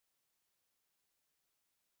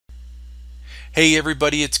Hey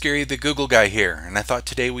everybody, it's Gary the Google Guy here, and I thought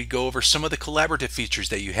today we'd go over some of the collaborative features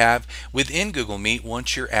that you have within Google Meet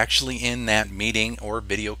once you're actually in that meeting or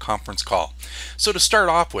video conference call. So to start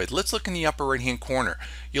off with, let's look in the upper right hand corner.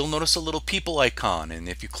 You'll notice a little people icon, and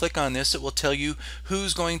if you click on this it will tell you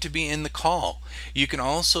who's going to be in the call. You can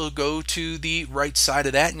also go to the right side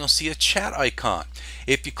of that and you'll see a chat icon.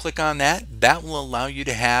 If you click on that, that will allow you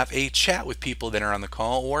to have a chat with people that are on the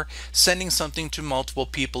call or sending something to multiple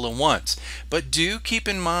people at once. But do keep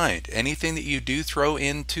in mind, anything that you do throw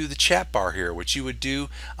into the chat bar here, which you would do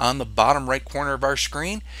on the bottom right corner of our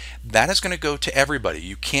screen, that is going to go to everybody.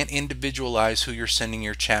 You can't individualize who you're sending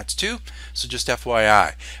your chats to, so just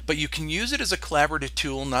FYI. But you can use it as a collaborative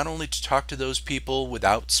tool not only to talk to those people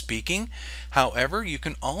without speaking, however, you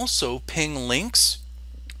can also ping links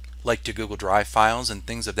like to Google Drive files and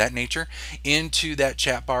things of that nature into that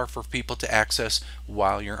chat bar for people to access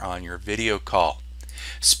while you're on your video call.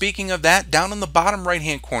 Speaking of that, down in the bottom right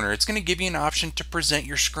hand corner, it's going to give you an option to present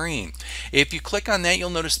your screen. If you click on that, you'll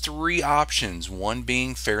notice three options, one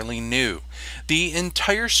being fairly new. The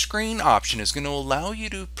entire screen option is going to allow you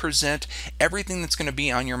to present everything that's going to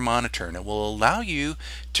be on your monitor, and it will allow you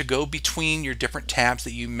to go between your different tabs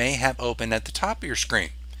that you may have open at the top of your screen.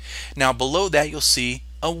 Now below that you'll see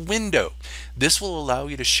a window. This will allow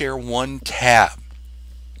you to share one tab.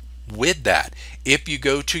 With that, if you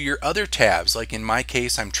go to your other tabs, like in my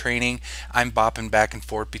case I'm training, I'm bopping back and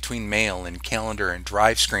forth between mail and calendar and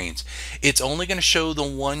drive screens, it's only going to show the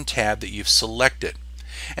one tab that you've selected.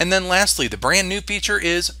 And then lastly, the brand new feature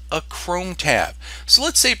is a Chrome tab. So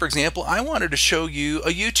let's say, for example, I wanted to show you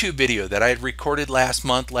a YouTube video that I had recorded last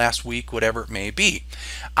month, last week, whatever it may be.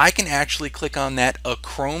 I can actually click on that a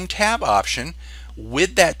Chrome tab option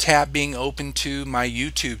with that tab being open to my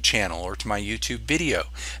YouTube channel or to my YouTube video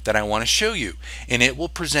that I want to show you, and it will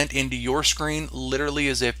present into your screen literally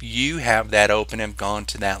as if you have that open and gone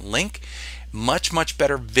to that link. Much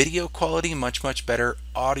better video quality, much better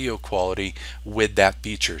audio quality with that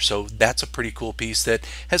feature. So that's a pretty cool piece that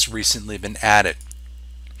has recently been added.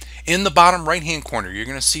 In the bottom right hand corner, you're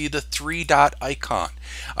going to see the three-dot icon.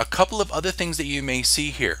 A couple of other things that you may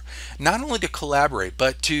see here, not only to collaborate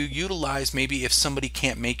but to utilize, maybe if somebody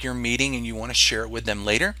can't make your meeting and you want to share it with them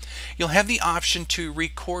later, you'll have the option to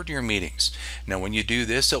record your meetings. Now when you do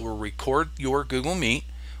this, it will record your Google Meet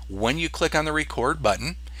when you click on the record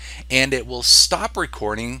button, and it will stop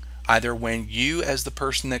recording either when you, as the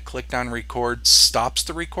person that clicked on record, stops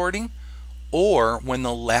the recording, or when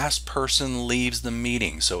the last person leaves the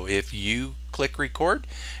meeting. So if you click record,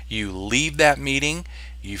 you leave that meeting,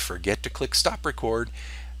 you forget to click stop record,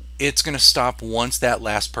 it's going to stop once that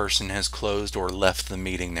last person has closed or left the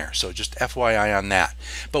meeting there. So just FYI on that.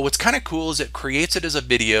 But what's kind of cool is it creates it as a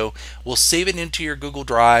video. We'll save it into your Google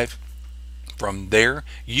Drive. From there,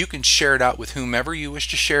 you can share it out with whomever you wish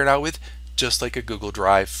to share it out with, just like a Google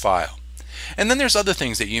Drive file. And then there's other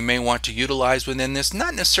things that you may want to utilize within this,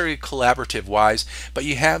 not necessarily collaborative wise, but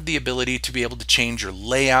you have the ability to be able to change your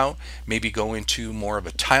layout, maybe go into more of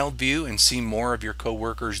a tiled view and see more of your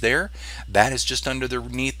coworkers there. That is just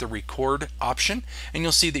underneath the record option, and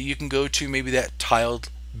you'll see that you can go to maybe that tiled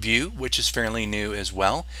view, which is fairly new as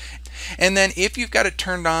well. And then if you've got it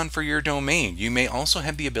turned on for your domain, you may also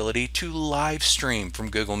have the ability to live stream from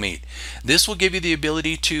Google Meet. This will give you the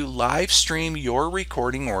ability to live stream your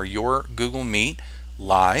recording or your Google Meet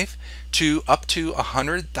live to up to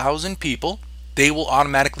 100,000 people. They will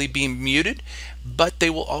automatically be muted, but they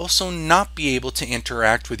will also not be able to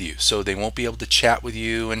interact with you. So they won't be able to chat with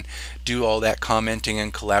you and do all that commenting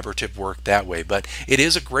and collaborative work that way. But it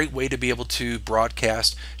is a great way to be able to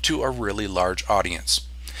broadcast to a really large audience.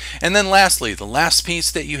 And then lastly, the last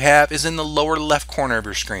piece that you have is in the lower left corner of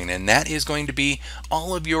your screen, and that is going to be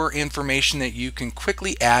all of your information that you can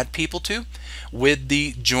quickly add people to. With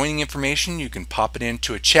the joining information, you can pop it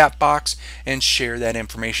into a chat box and share that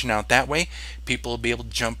information out that way. People will be able to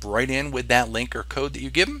jump right in with that link or code that you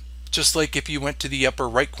give them. Just like if you went to the upper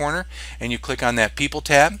right corner and you click on that people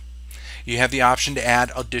tab, you have the option to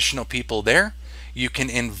add additional people there. You can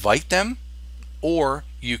invite them or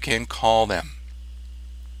you can call them.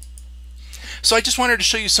 So I just wanted to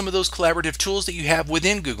show you some of those collaborative tools that you have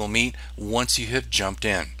within Google Meet once you have jumped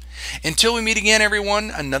in. Until we meet again,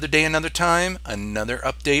 everyone, another day, another time, another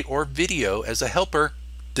update or video as a helper,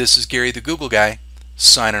 this is Gary the Google Guy,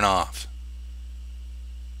 signing off.